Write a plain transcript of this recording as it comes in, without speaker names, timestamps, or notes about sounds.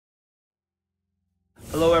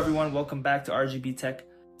Hello everyone, welcome back to RGB Tech.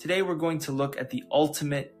 Today we're going to look at the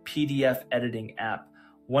ultimate PDF editing app,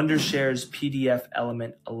 Wondershare's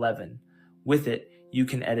PDFelement 11. With it, you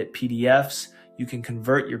can edit PDFs, you can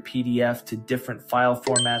convert your PDF to different file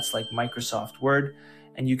formats like Microsoft Word,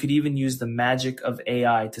 and you could even use the magic of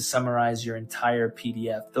AI to summarize your entire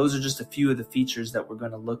PDF. Those are just a few of the features that we're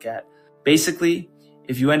going to look at. Basically,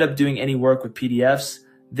 if you end up doing any work with PDFs,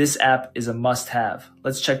 this app is a must-have.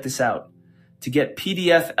 Let's check this out. To get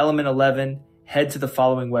PDFelement 11, head to the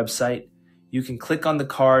following website. You can click on the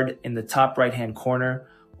card in the top right-hand corner,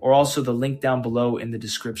 or also the link down below in the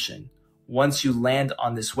description. Once you land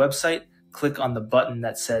on this website, click on the button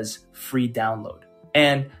that says free download,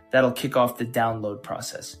 and that'll kick off the download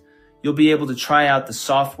process. You'll be able to try out the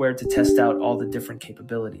software to test out all the different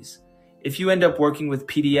capabilities. If you end up working with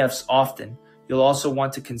PDFs often, you'll also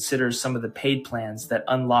want to consider some of the paid plans that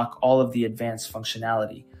unlock all of the advanced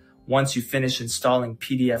functionality. Once you finish installing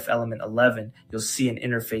PDFelement 11, you'll see an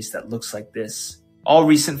interface that looks like this. All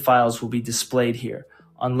recent files will be displayed here.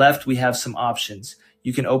 On left, we have some options.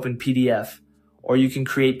 You can open PDF, or you can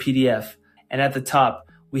create PDF. And at the top,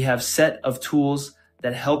 we have a set of tools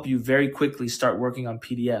that help you very quickly start working on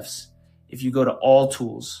PDFs. If you go to all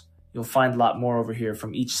tools, you'll find a lot more over here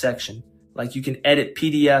from each section. Like you can edit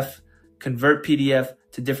PDF, convert PDF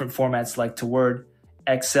to different formats like to Word,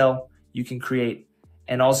 Excel, you can create.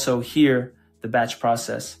 And also here, the batch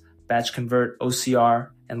process, batch convert, OCR,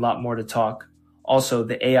 and a lot more to talk. Also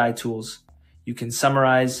the AI tools. You can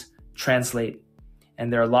summarize, translate,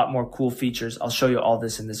 and there are a lot more cool features. I'll show you all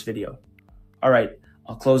this in this video. All right,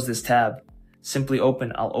 I'll close this tab.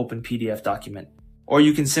 I'll open PDF document. Or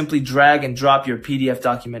you can simply drag and drop your PDF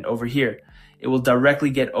document over here. It will directly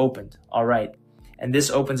get opened. All right, and this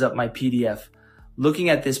opens up my PDF. Looking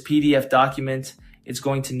at this PDF document, it's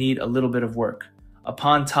going to need a little bit of work.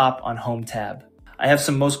 Upon top on Home tab, I have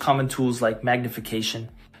some most common tools like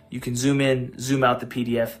magnification. You can zoom in, zoom out the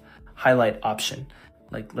PDF, highlight option.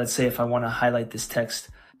 Like let's say if I want to highlight this text,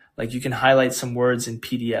 like you can highlight some words in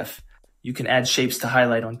PDF. You can add shapes to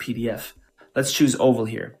highlight on PDF. Let's choose oval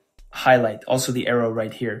here. Highlight, also the arrow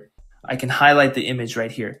right here. I can highlight the image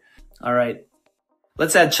right here. All right,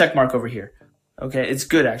 let's add check mark over here. Okay, it's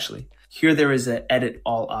good actually. Here there is an edit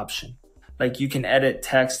all option. Like you can edit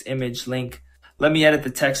text, image, link. Let me edit the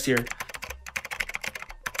text here.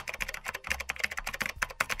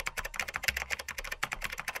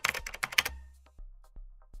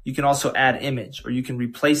 You can also add image, or you can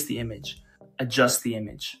replace the image, adjust the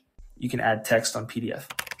image. You can add text on PDF.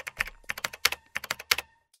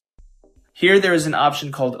 Here there is an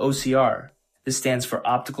option called OCR. This stands for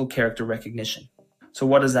optical character recognition. So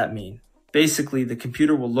what does that mean? Basically, the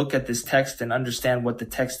computer will look at this text and understand what the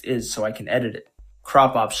text is so I can edit it.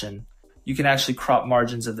 Crop option. You can actually crop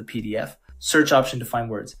margins of the PDF. Search option to find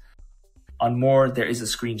words. On more, there is a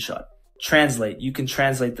screenshot. Translate. You can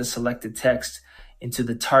translate the selected text into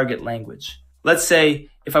the target language. Let's say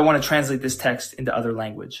if I want to translate this text into other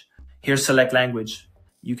language. Here, select language.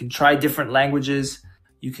 You can try different languages.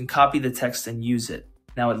 You can copy the text and use it.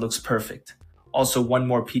 Now it looks perfect. Also, one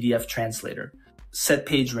more PDF translator. Set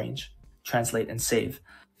page range. Translate and save.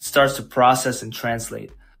 It starts to process and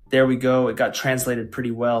translate. There we go. It got translated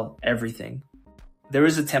pretty well, everything. There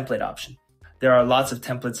is a template option. There are lots of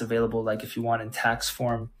templates available, like if you want in tax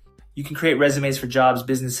form. You can create resumes for jobs,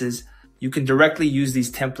 businesses. You can directly use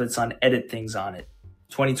these templates on edit things on it.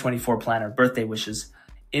 2024 planner, birthday wishes,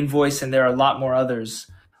 invoice, and there are a lot more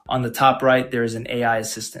others. On the top right, there is an AI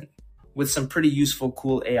assistant with some pretty useful,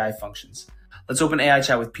 cool AI functions. Let's open AI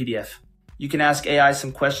chat with PDF. You can ask AI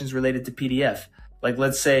some questions related to PDF. Like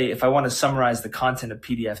let's say if I want to summarize the content of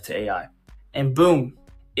PDF to AI. And boom,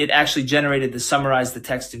 it actually generated the summarize the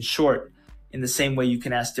text in short in the same way you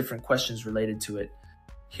can ask different questions related to it.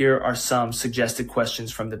 Here are some suggested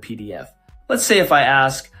questions from the PDF. Let's say if I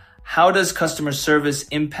ask, how does customer service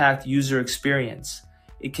impact user experience?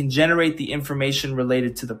 It can generate the information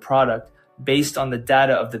related to the product based on the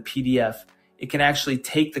data of the PDF. It can actually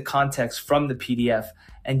take the context from the PDF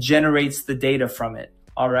and generates the data from it.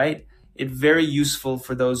 All right. It's very useful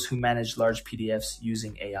for those who manage large PDFs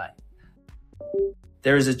using AI.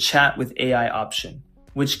 There is a chat with AI option,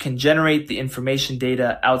 which can generate the information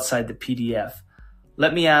data outside the PDF.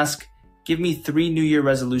 Let me ask, give me 3 New Year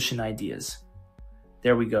resolution ideas.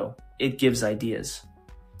 There we go. It gives ideas.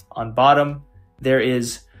 On bottom, there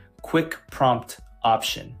is quick prompt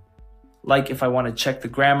option. Like if I want to check the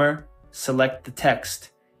grammar, select the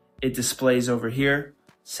text. It displays over here,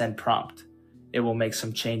 send prompt. It will make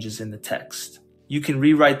some changes in the text. You can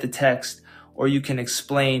rewrite the text, or you can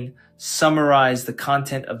explain, summarize the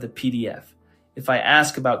content of the PDF. If I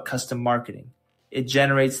ask about custom marketing, it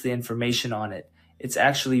generates the information on it. It's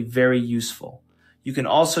actually very useful. You can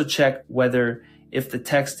also check whether if the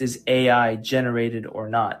text is AI generated or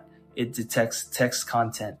not. It detects text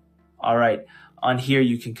content. All right, on here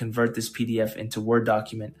you can convert this PDF into Word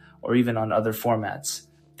document or even on other formats.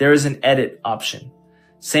 There is an edit option.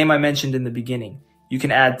 Same I mentioned in the beginning. You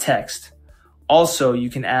can add text. Also, you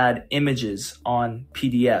can add images on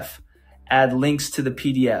PDF, add links to the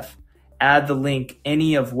PDF, add the link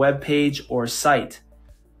any of web page or site,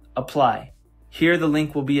 apply. Here the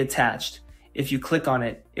link will be attached. If you click on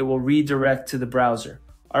it, it will redirect to the browser.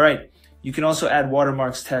 All right, you can also add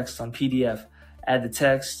watermarks text on PDF, add the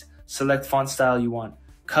text, select font style you want,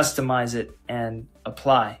 customize it, and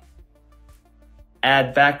apply.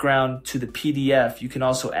 Add background to the PDF. You can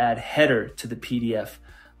also add header to the PDF,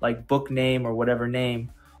 like book name or whatever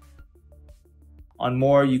name. On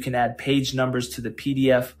more, you can add page numbers to the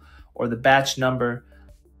PDF or the batch number.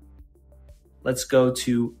 Let's go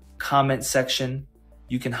to comment section.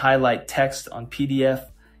 You can highlight text on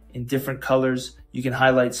PDF in different colors. You can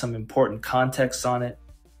highlight some important context on it.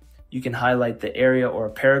 You can highlight the area or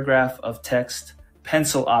a paragraph of text.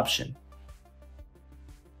 Pencil option.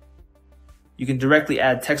 You can directly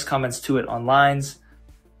add text comments to it on lines.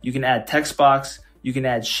 You can add text box. You can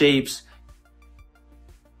add shapes.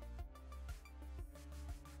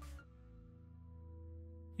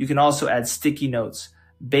 You can also add sticky notes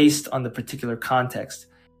based on the particular context.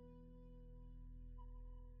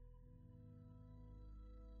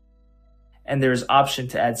 And there is option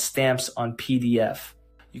to add stamps on PDF.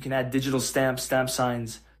 You can add digital stamps, stamp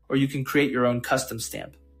signs, or you can create your own custom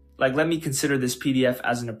stamp. Like, let me consider this PDF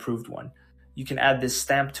as an approved one. You can add this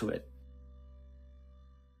stamp to it.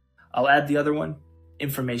 I'll add the other one,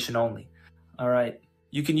 information only. All right.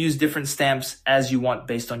 You can use different stamps as you want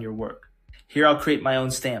based on your work. Here I'll create my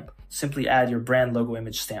own stamp. Simply add your brand logo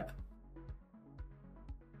image stamp.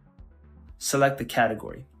 Select the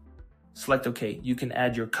category. Select OK. You can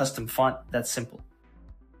add your custom font. That's simple.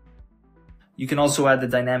 You can also add the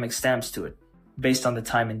dynamic stamps to it based on the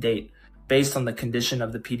time and date, based on the condition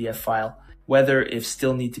of the PDF file, whether if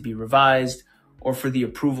still need to be revised or for the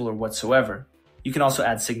approval or whatsoever. You can also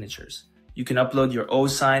add signatures. You can upload your own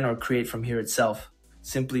sign or create from here itself.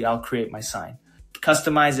 Simply, I'll create my sign.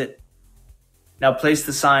 Customize it. Now place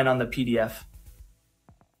the sign on the PDF.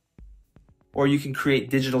 Or you can create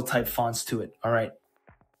digital type fonts to it. All right.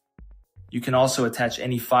 You can also attach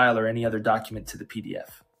any file or any other document to the PDF.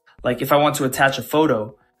 Like if I want to attach a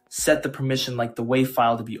photo, set the permission like the WAV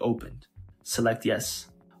file to be opened. Select yes.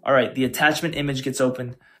 All right, the attachment image gets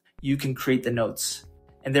opened. You can create the notes.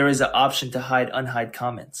 And there is an option to hide, unhide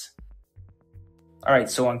comments. All right,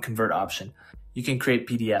 so on convert option, you can create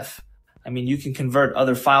PDF. You can convert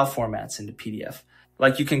other file formats into PDF.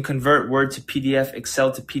 Like you can convert Word to PDF,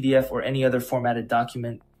 Excel to PDF, or any other formatted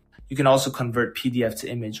document. You can also convert PDF to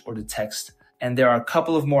image or to text. And there are a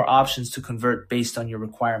couple of more options to convert based on your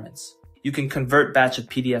requirements. You can convert batch of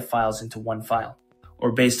PDF files into one file,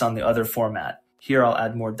 or based on the other format. Here I'll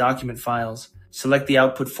add more document files, select the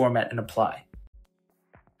output format and apply.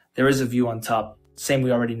 There is a view on top. Same,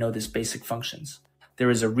 we already know this basic functions.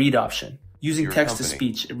 There is a read option. Using text to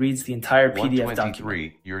speech, it reads the entire PDF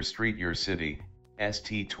document. Your street, your city,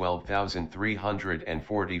 ST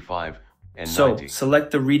 12,345 and so 90.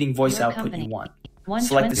 Select the reading voice Your output company. you want.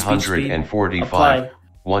 Select the speech speed, 145, apply,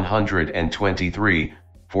 123,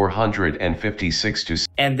 456 to...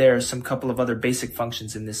 And there are some couple of other basic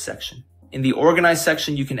functions in this section. In the organize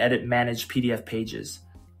section, you can edit manage PDF pages.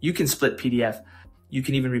 You can split PDF. You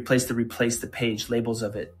can even replace the page labels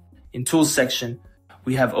of it. In tools section,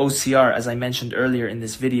 we have OCR, as I mentioned earlier in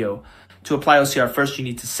this video. To apply OCR, first you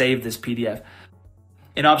need to save this PDF.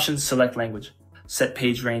 In options, select language, set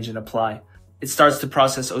page range and apply. It starts to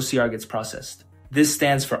process, OCR gets processed. This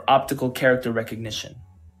stands for optical character recognition.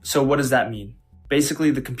 So what does that mean?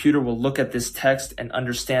 Basically, the computer will look at this text and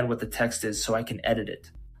understand what the text is so I can edit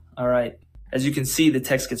it. All right. As you can see, the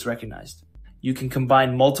text gets recognized. You can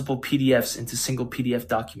combine multiple PDFs into single PDF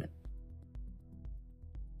document.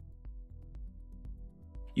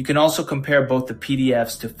 You can also compare both the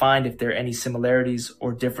PDFs to find if there are any similarities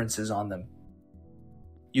or differences on them.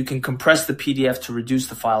 You can compress the PDF to reduce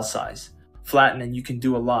the file size, flatten, and you can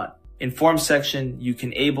do a lot. In form section, you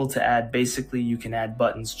can add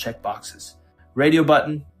buttons, checkboxes. Radio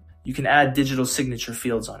button, you can add digital signature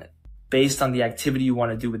fields on it based on the activity you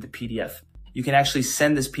want to do with the PDF. You can actually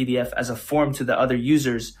send this PDF as a form to the other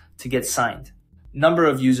users to get signed. Number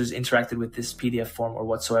of users interacted with this PDF form or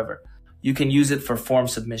whatsoever. You can use it for form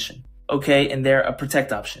submission. Okay, and there a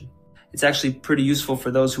protect option. It's actually pretty useful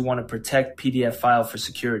for those who want to protect PDF file for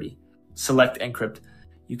security. Select encrypt.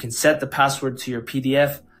 You can set the password to your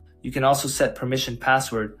PDF. You can also set permission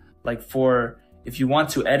password, like for if you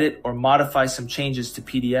want to edit or modify some changes to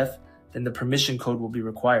PDF, then the permission code will be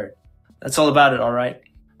required. That's all about it, all right?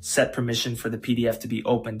 Set permission for the PDF to be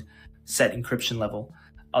opened. Set encryption level.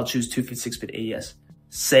 I'll choose 256-bit AES.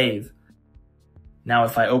 Save. Now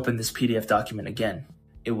if I open this PDF document again,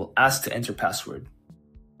 it will ask to enter password.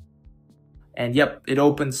 And yep, it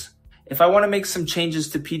opens. If I want to make some changes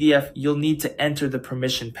to PDF, you'll need to enter the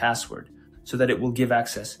permission password so that it will give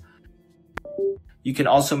access. You can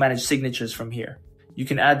also manage signatures from here. You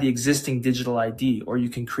can add the existing digital ID or you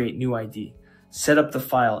can create new ID. Set up the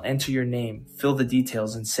file, enter your name, fill the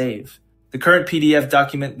details, and save. The current PDF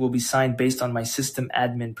document will be signed based on my system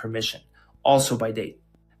admin permission, also by date.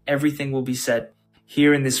 Everything will be set.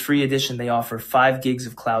 Here in this free edition, they offer 5 gigs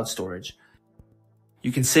of cloud storage.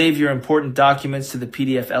 You can save your important documents to the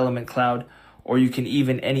PDFelement Cloud, or you can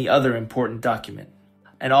even any other important document.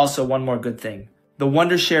 And also one more good thing. The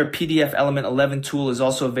wondershare PDFelement 11 tool is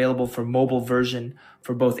also available for mobile version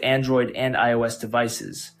for both Android and iOS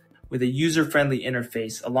devices, with a user-friendly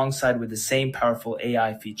interface alongside with the same powerful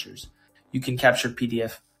AI features. You can capture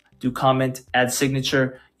PDF, do comment, add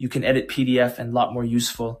signature, you can edit PDF, and a lot more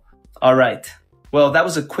useful. All right. Well, that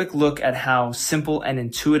was a quick look at how simple and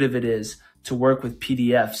intuitive it is to work with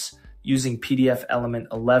PDFs using PDFelement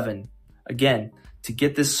 11. Again, to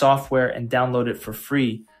get this software and download it for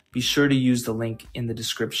free, be sure to use the link in the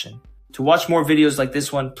description. To watch more videos like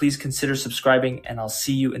this one, please consider subscribing, and I'll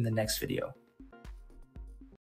see you in the next video.